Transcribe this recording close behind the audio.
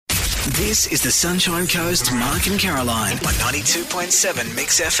This is the Sunshine Coast, Mark and Caroline on 92.7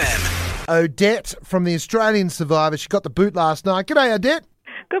 Mix FM. Odette from the Australian Survivor. She got the boot last night. G'day, Odette.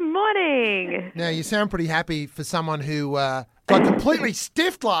 Good morning. Now, you sound pretty happy for someone who got completely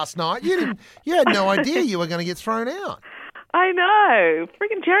stiffed last night. You had no idea you were going to get thrown out. I know.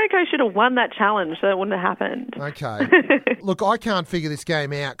 Freaking Jericho should have won that challenge so it wouldn't have happened. Okay. Look, I can't figure this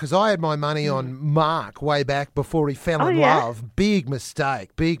game out because I had my money on Mark way back before he fell in love. Big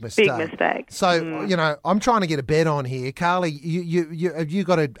mistake. So, I'm trying to get a bet on here. Carly, have you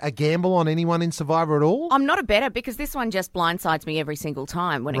got a gamble on anyone in Survivor at all? I'm not a bettor because this one just blindsides me every single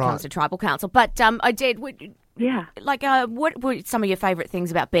time when it comes to Tribal Council. But I did... Yeah. What were some of your favourite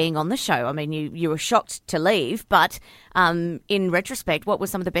things about being on the show? I mean, you were shocked to leave, but in retrospect, what were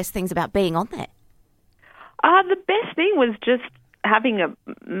some of the best things about being on there? The best thing was just having a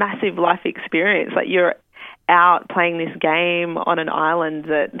massive life experience. Like, you're out playing this game on an island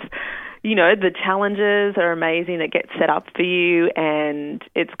that, the challenges are amazing that get set up for you, and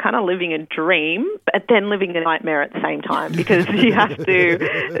it's kind of living a dream, but then living a nightmare at the same time because you have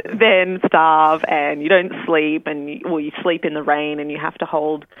to then starve and you don't sleep, and you sleep in the rain, and you have to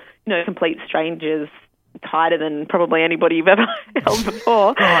hold, complete strangers tighter than probably anybody you've ever held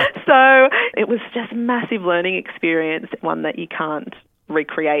before. So it was just a massive learning experience, one that you can't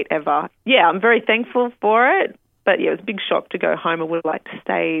recreate ever. Yeah, I'm very thankful for it. But yeah, it was a big shock to go home. I would have liked to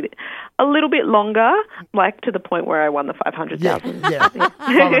stay a little bit longer, to the point where I won the $500,000. Yeah.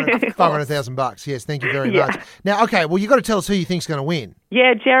 $500,000. Yes, thank you very much. Now, okay, well, you've got to tell us who you think's going to win.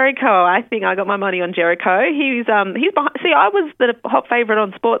 Yeah, Jericho. I think I got my money on Jericho. He's behind. See, I was the hot favourite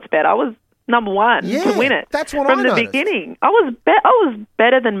on Sportsbet. I was number one to win it. That's what from I the noticed. Beginning. I was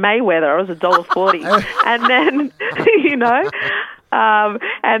better than Mayweather. I was $1.40, and then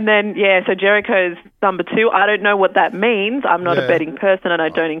and then, so Jericho's number two. I don't know what that means. I'm not a betting person, and I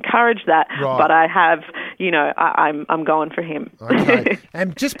don't encourage that. Right. But I have, I'm going for him. Okay.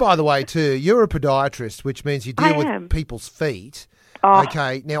 And just by the way, too, you're a podiatrist, which means you deal with people's feet. Oh,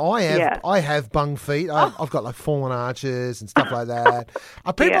 okay. Now, I have bung feet. I've got like fallen arches and stuff like that.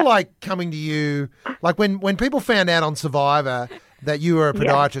 Are people coming to you, like when people found out on Survivor that you were a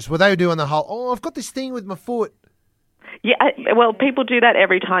podiatrist, were they doing the whole, I've got this thing with my foot? Yeah, well, people do that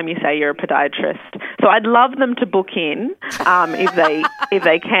every time you say you're a podiatrist. So I'd love them to book in if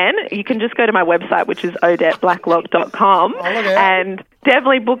they can. You can just go to my website, which is odetteblacklock.com, and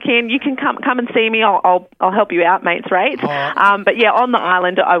definitely book in. You can come and see me. I'll help you out, mates rates. But yeah, on the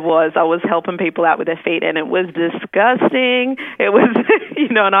island I was helping people out with their feet, and it was disgusting. It was,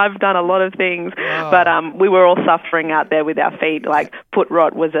 and I've done a lot of things, but we were all suffering out there with our feet. Like, foot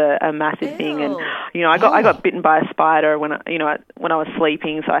rot was a massive thing, and I got bitten by a spider when I was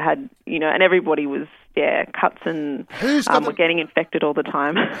sleeping. So I had and everybody was cuts and were getting infected all the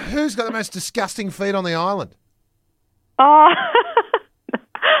time. Who's got the most disgusting feet on the island?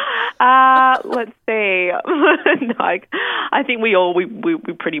 Let's see. I think we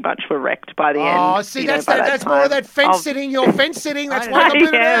pretty much were wrecked by the end. Oh, see, that's more of that fence sitting. You're fence sitting. That's why I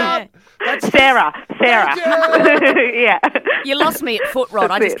got out. That's Sarah. Yeah. You lost me at foot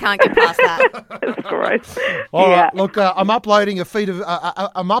rot. I just can't get past that. That's gross. All right. Look, I'm uploading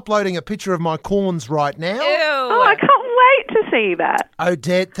I'm uploading a picture of my corns right now. Ew. Oh, I can't wait to see that.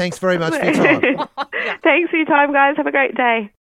 Odette, thanks very much for your time. Thanks for your time, guys. Have a great day.